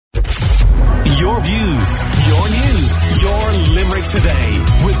Your views, your news, your Limerick Today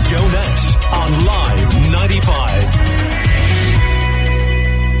with Joe Nash on Live 95.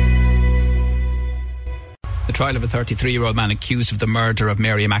 The trial of a 33-year-old man accused of the murder of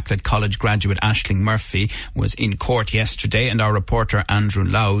Mary Immaculate College graduate Ashling Murphy was in court yesterday, and our reporter Andrew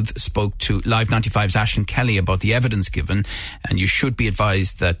Louth spoke to Live 95's Ashling Kelly about the evidence given. And you should be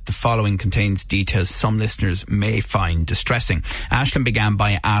advised that the following contains details some listeners may find distressing. Ashling began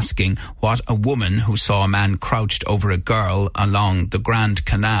by asking what a woman who saw a man crouched over a girl along the Grand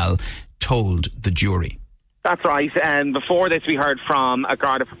Canal told the jury. That's right. Before this, we heard from a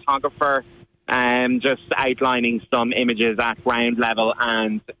Garda photographer just outlining some images at ground level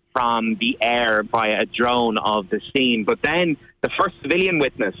and from the air by a drone of the scene. But then the first civilian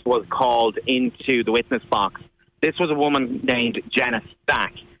witness was called into the witness box. This was a woman named Jenna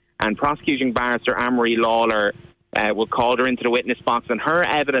Stack, and prosecuting barrister Anne-Marie Lawler called her into the witness box, and her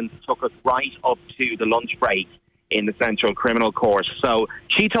evidence took us right up to the lunch break in the Central Criminal Court. So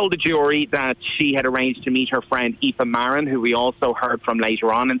she told the jury that she had arranged to meet her friend Aoife Marin, who we also heard from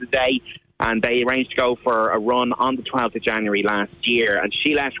later on in the day, and they arranged to go for a run on the 12th of January last year. And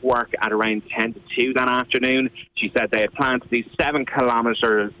she left work at around 10 to 2 that afternoon. She said they had planned to do 7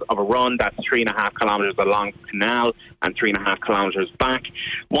 kilometres of a run. That's 3.5 kilometres along the canal and 3.5 kilometres back.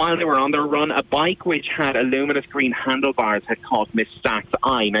 While they were on their run, a bike which had a luminous green handlebars had caught Miss Stack's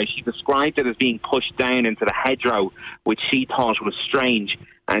eye. Now, she described it as being pushed down into the hedgerow, which she thought was strange.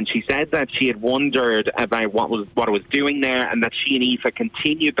 And she said that she had wondered about what it was doing there, and that she and Aoife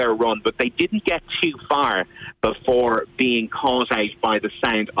continued their run, but they didn't get too far before being caught out by the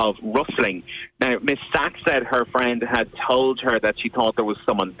sound of rustling. Now, Miss Stack said her friend had told her that she thought there was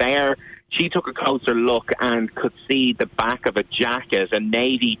someone there. She took a closer look and could see the back of a jacket, a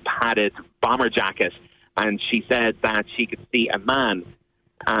navy padded bomber jacket, and she said that she could see a man.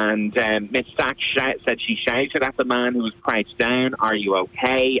 And Miss Stack said she shouted at the man who was crouched down, "Are you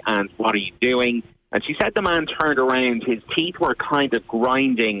okay? And what are you doing?" And she said the man turned around. His teeth were kind of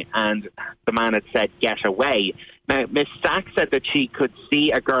grinding, and the man had said, "Get away." Now, Miss Stack said that she could see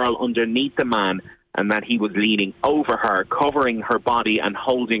a girl underneath the man and that he was leaning over her, covering her body and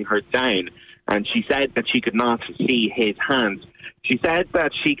holding her down. And she said that she could not see his hands. She said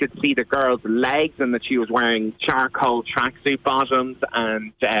that she could see the girl's legs and that she was wearing charcoal tracksuit bottoms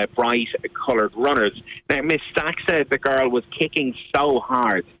and bright coloured runners. Now, Miss Stack said the girl was kicking so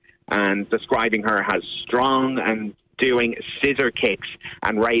hard and describing her as strong and doing scissor kicks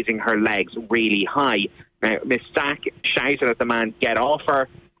and raising her legs really high. Now, Miss Stack shouted at the man, "Get off her,"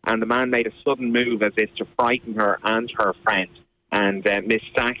 and the man made a sudden move as if to frighten her and her friend. And Miss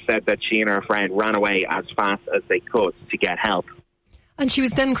Stack said that she and her friend ran away as fast as they could to get help. And she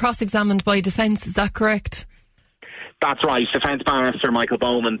was then cross-examined by defence, is that correct? That's right. Defence barrister Michael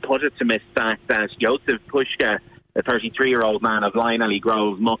Bowman put it to Miss Stack that Joseph Pushka, a 33-year-old man of Lynelly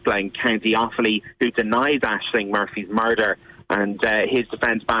Grove, Muckling, County Offaly, who denies Ashling Murphy's murder, and his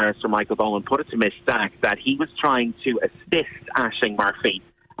defence barrister Michael Bowman put it to Miss Stack that he was trying to assist Ashling Murphy.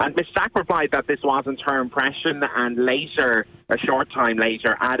 And Miss Stack replied that this wasn't her impression, and later, a short time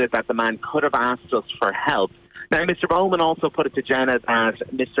later, added that the man could have asked us for help. Now, Mr. Bowman also put it to Jenna that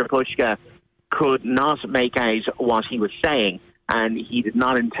Mr. Pushka could not make out what he was saying, and he did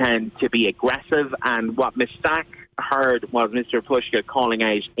not intend to be aggressive. And what Miss Stack heard was Mr. Pushka calling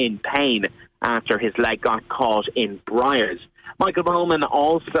out in pain after his leg got caught in briars. Michael Bowman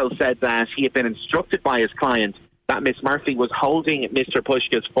also said that he had been instructed by his client that Miss Murphy was holding Mr.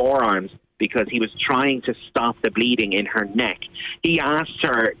 Pushka's forearms because he was trying to stop the bleeding in her neck. He asked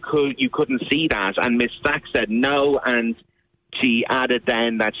her, you couldn't see that? And Miss Stack said no, and she added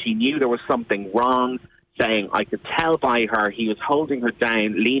then that she knew there was something wrong, saying, "I could tell by her, he was holding her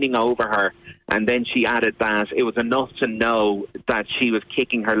down, leaning over her." And then she added that it was enough to know that she was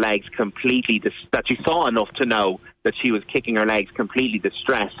kicking her legs completely, that she saw enough to know that she was kicking her legs completely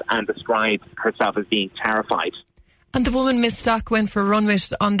distressed, and described herself as being terrified. And the woman Miss Stack went for a run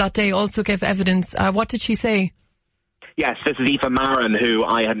with on that day also gave evidence. What did she say? Yes, this is Aoife Marin, who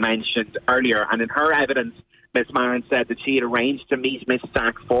I had mentioned earlier. And in her evidence, Miss Marin said that she had arranged to meet Miss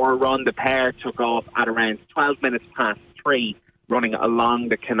Stack for a run. The pair took off at around 12 minutes past 3, running along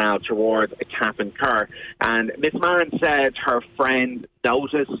the canal towards Cap and Kerr. And Miss Marin said her friend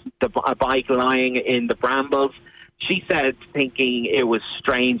noticed a bike lying in the brambles. She said, thinking it was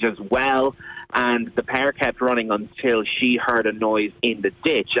strange as well, and the pair kept running until she heard a noise in the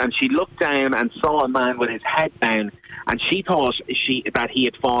ditch. And she looked down and saw a man with his head down, and she thought that he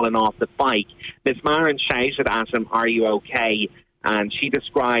had fallen off the bike. Miss Marin shouted at him, "Are you okay?" And she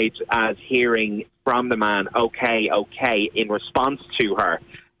described as hearing from the man, "Okay, okay," in response to her.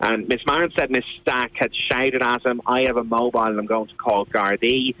 And Miss Marin said Miss Stack had shouted at him, "I have a mobile and I'm going to call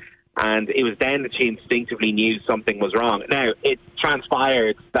Gardaí." And it was then that she instinctively knew something was wrong. Now, it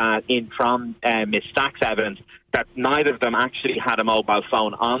transpired that from Miss Stack's evidence that neither of them actually had a mobile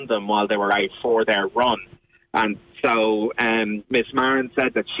phone on them while they were out for their run. And so Miss Marin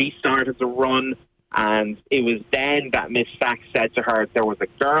said that she started to run, and it was then that Miss Stack said to her there was a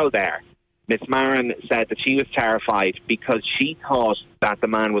girl there. Miss Marin said that she was terrified because she thought that the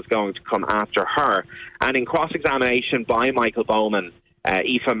man was going to come after her. And in cross-examination by Michael Bowman,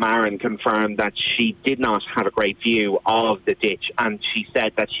 Aoife Marin confirmed that she did not have a great view of the ditch, and she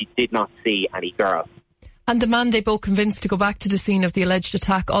said that she did not see any girl. And the man they both convinced to go back to the scene of the alleged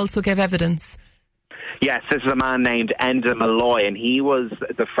attack also gave evidence. Yes, this is a man named Enda Malloy, and he was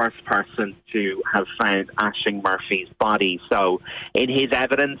the first person to have found Ashling Murphy's body. So in his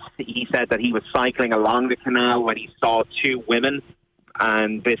evidence, he said that he was cycling along the canal when he saw two women,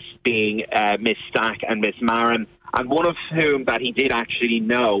 and this being Miss Stack and Miss Marin, and one of whom that he did actually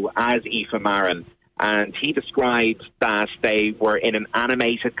know as Aoife Marin. And he described that they were in an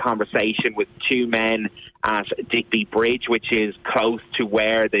animated conversation with two men at Digby Bridge, which is close to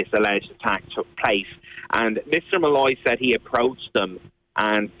where this alleged attack took place. And Mr. Malloy said he approached them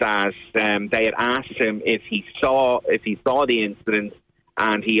and that they had asked him if he saw the incident,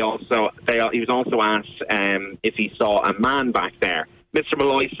 and he was also asked if he saw a man back there. Mr.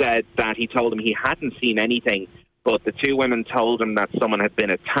 Malloy said that he told him he hadn't seen anything, but the two women told him that someone had been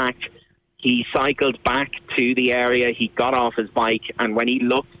attacked. He cycled back to the area, he got off his bike, and when he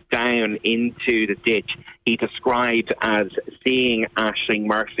looked down into the ditch, he described as seeing Ashling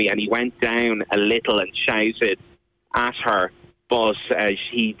Murphy, and he went down a little and shouted at her, but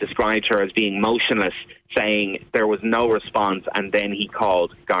he described her as being motionless, saying there was no response, and then he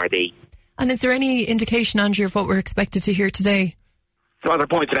called Gardaí. And is there any indication, Andrew, of what we're expected to hear today? So as I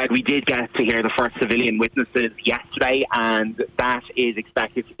pointed out, we did get to hear the first civilian witnesses yesterday, and that is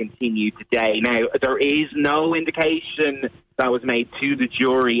expected to continue today. Now, there is no indication that was made to the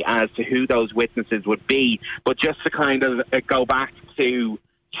jury as to who those witnesses would be, but just to kind of go back to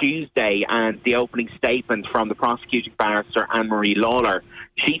Tuesday and the opening statement from the prosecuting barrister, Anne-Marie Lawler,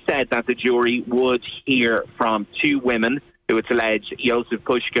 she said that the jury would hear from two women who it's alleged Josef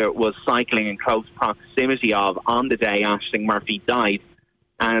Pushka was cycling in close proximity of on the day Ashling Murphy died,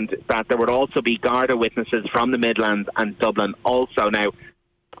 and that there would also be Garda witnesses from the Midlands and Dublin also. Now,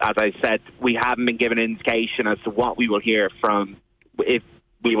 as I said, we haven't been given an indication as to what we will hear from, if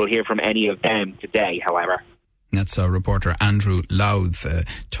we will hear from any of them today, however. That's our reporter Andrew Louth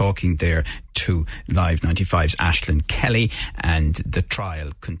talking there to Live 95's Ashling Kelly, and the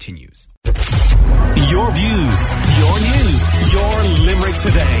trial continues. Your views, your news, your Limerick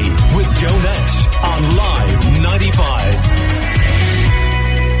Today with Joe Nash on Live 95.